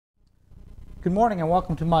Good morning and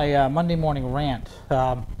welcome to my Monday morning rant.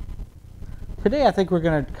 Today I think we're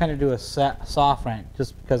going to kind of do a soft rant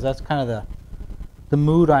just because that's kind of the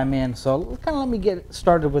mood I'm in. So kind of let me get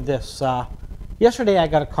started with this. Yesterday I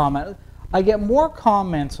got a comment. I get more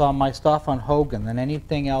comments on my stuff on Hogan than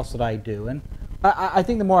anything else that I do. And I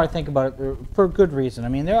think the more I think about it, for good reason. I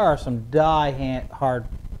mean, there are some die-hard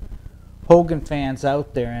Hogan fans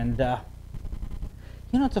out there. And,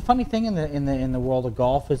 you know, it's a funny thing in the world of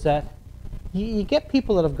golf is that you get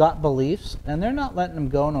people that have got beliefs, and they're not letting them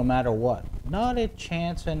go no matter what. Not a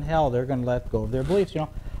chance in hell they're going to let go of their beliefs. You know,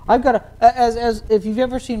 I've got as if you've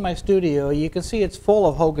ever seen my studio, you can see it's full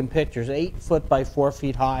of Hogan pictures, 8 foot by 4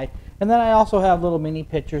 feet high. And then I also have little mini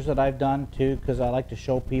pictures that I've done too, because I like to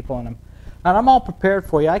show people, and I'm all prepared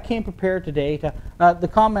for you. I came prepared today. The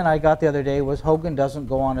comment I got the other day was Hogan doesn't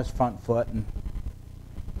go on his front foot, and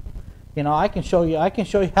you know, I can show you. I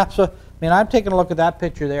mean, I'm taking a look at that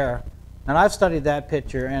picture there. And I've studied that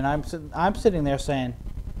picture, and I'm sitting there saying,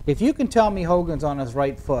 if you can tell me Hogan's on his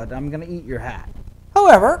right foot, I'm going to eat your hat.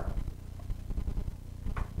 However,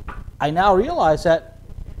 I now realize that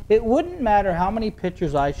it wouldn't matter how many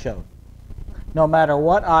pictures I showed, no matter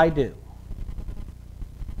what I do.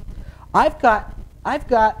 I've got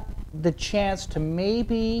the chance to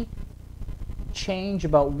maybe change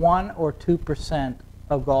about 1 or 2%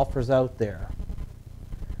 of golfers out there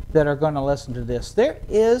that are going to listen to this. There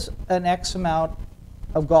is an X amount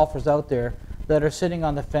of golfers out there that are sitting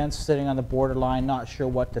on the fence, sitting on the borderline, not sure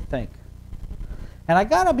what to think. And I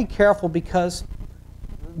got to be careful, because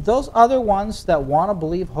those other ones that want to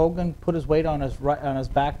believe Hogan put his weight on his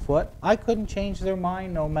back foot, I couldn't change their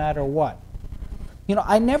mind no matter what. You know,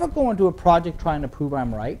 I never go into a project trying to prove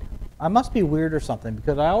I'm right. I must be weird or something,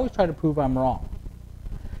 because I always try to prove I'm wrong.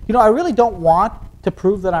 You know, I really don't want to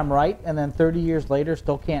prove that I'm right and then 30 years later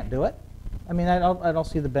still can't do it. I mean, I don't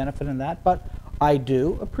see the benefit in that, but I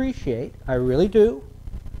do appreciate, I really do,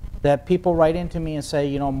 that people write into me and say,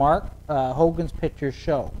 you know, Mark, Hogan's pictures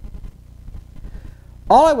show.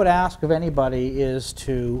 All I would ask of anybody is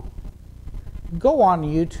to go on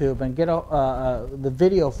YouTube and get the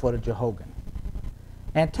video footage of Hogan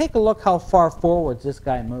and take a look how far forwards this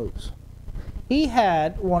guy moves. He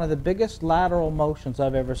had one of the biggest lateral motions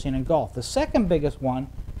I've ever seen in golf. The second biggest one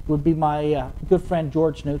would be my good friend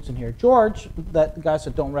George Knudsen here. George, the guys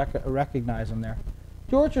that don't recognize him there,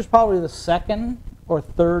 George was probably the second or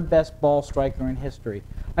third best ball striker in history.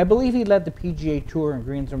 I believe he led the PGA Tour in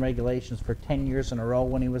greens and regulations for 10 years in a row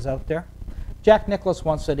when he was out there. Jack Nicklaus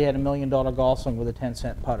once said he had $1 million golf swing with a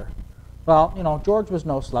 10-cent putter. Well, you know, George was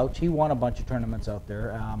no slouch. He won a bunch of tournaments out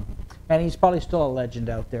there, and he's probably still a legend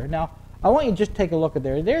out there. Now, I want you to just take a look at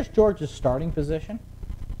there. There's George's starting position.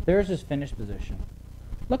 There's his finish position.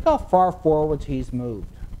 Look how far forwards he's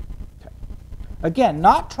moved. Okay. Again,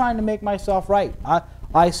 not trying to make myself right.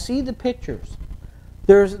 I see the pictures.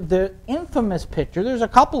 There's the infamous picture. There's a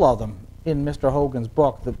couple of them in Mr. Hogan's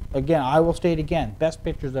book. Again, I will state again, best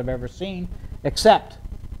pictures I've ever seen, except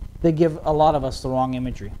they give a lot of us the wrong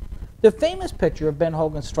imagery. The famous picture of Ben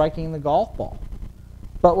Hogan striking the golf ball.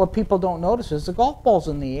 But what people don't notice is the golf ball's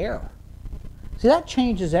in the air. See, that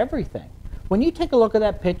changes everything. When you take a look at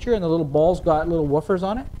that picture and the little ball's got little woofers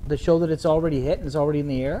on it that show that it's already hit and it's already in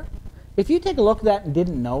the air, if you take a look at that and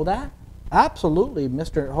didn't know that, absolutely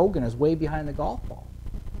Mr. Hogan is way behind the golf ball.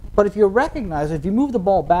 But if you recognize, if you move the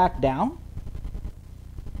ball back down,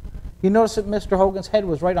 you notice that Mr. Hogan's head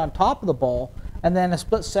was right on top of the ball, and then in a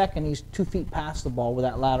split second he's 2 feet past the ball with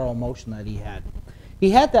that lateral motion that he had. He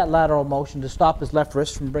had that lateral motion to stop his left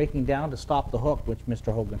wrist from breaking down, to stop the hook, which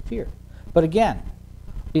Mr. Hogan feared. But again,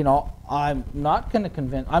 you know, I'm not going to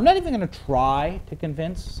convince, I'm not even going to try to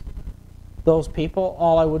convince those people.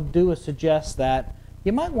 All I would do is suggest that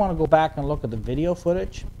you might want to go back and look at the video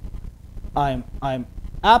footage. I'm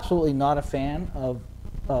absolutely not a fan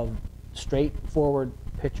of straightforward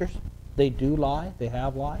pictures. They do lie. They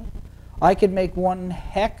have lied. I could make one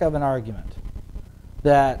heck of an argument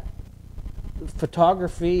that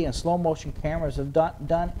photography and slow motion cameras have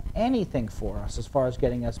done anything for us as far as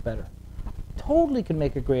getting us better. Totally could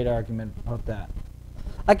make a great argument about that.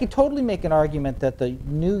 I could totally make an argument that the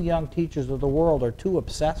new young teachers of the world are too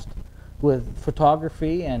obsessed with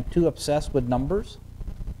photography and too obsessed with numbers,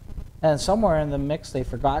 and somewhere in the mix they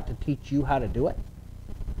forgot to teach you how to do it.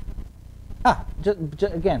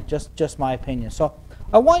 Again, just my opinion. So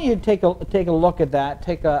I want you to take a look at that.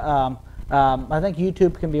 I think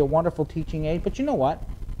YouTube can be a wonderful teaching aid, but you know what?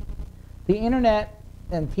 The internet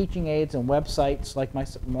and teaching aids and websites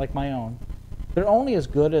like my own, they're only as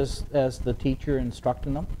good as the teacher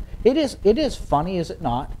instructing them. It is funny, is it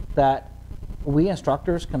not, that we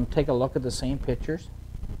instructors can take a look at the same pictures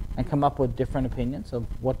and come up with different opinions of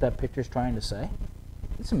what that picture is trying to say.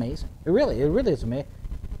 It's amazing. It really is amazing.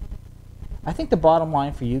 I think the bottom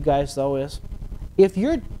line for you guys, though, is if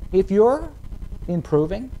you're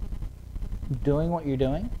improving, doing what you're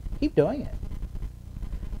doing, keep doing it.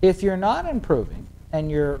 If you're not improving, and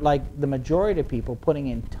you're like the majority of people putting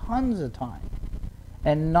in tons of time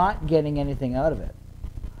and not getting anything out of it,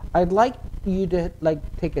 I'd like you to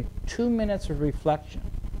take 2 minutes of reflection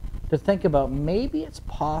to think about maybe it's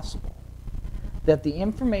possible that the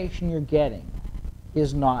information you're getting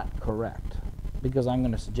is not correct. Because I'm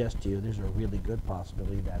going to suggest to you there's a really good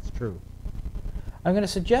possibility that's true. I'm going to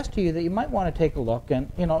suggest to you that you might want to take a look, and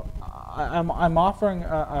I'm offering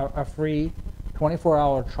a free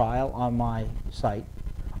 24-hour trial on my site.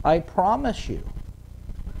 I promise you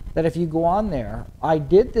that if you go on there, I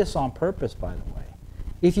did this on purpose, by the way.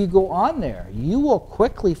 If you go on there, you will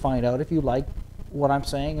quickly find out if you like what I'm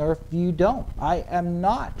saying or if you don't. I am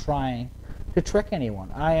not trying to trick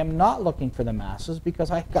anyone. I am not looking for the masses because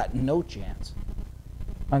I've got no chance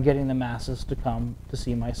on getting the masses to come to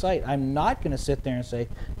see my site. I'm not going to sit there and say,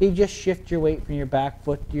 you just shift your weight from your back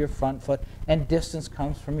foot to your front foot and distance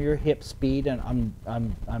comes from your hip speed, and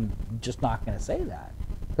I'm just not going to say that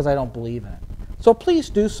because I don't believe in it. So please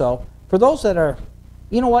do so. For those that are,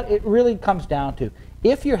 you know what, it really comes down to,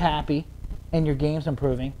 if you're happy and your game's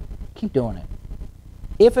improving, keep doing it.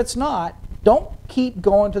 If it's not, don't keep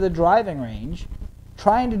going to the driving range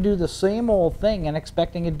trying to do the same old thing and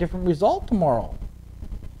expecting a different result tomorrow.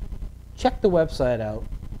 Check the website out.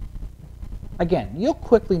 Again, you'll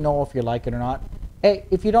quickly know if you like it or not. Hey,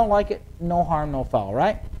 if you don't like it, no harm, no foul,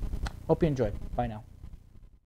 right? Hope you enjoyed. Bye now.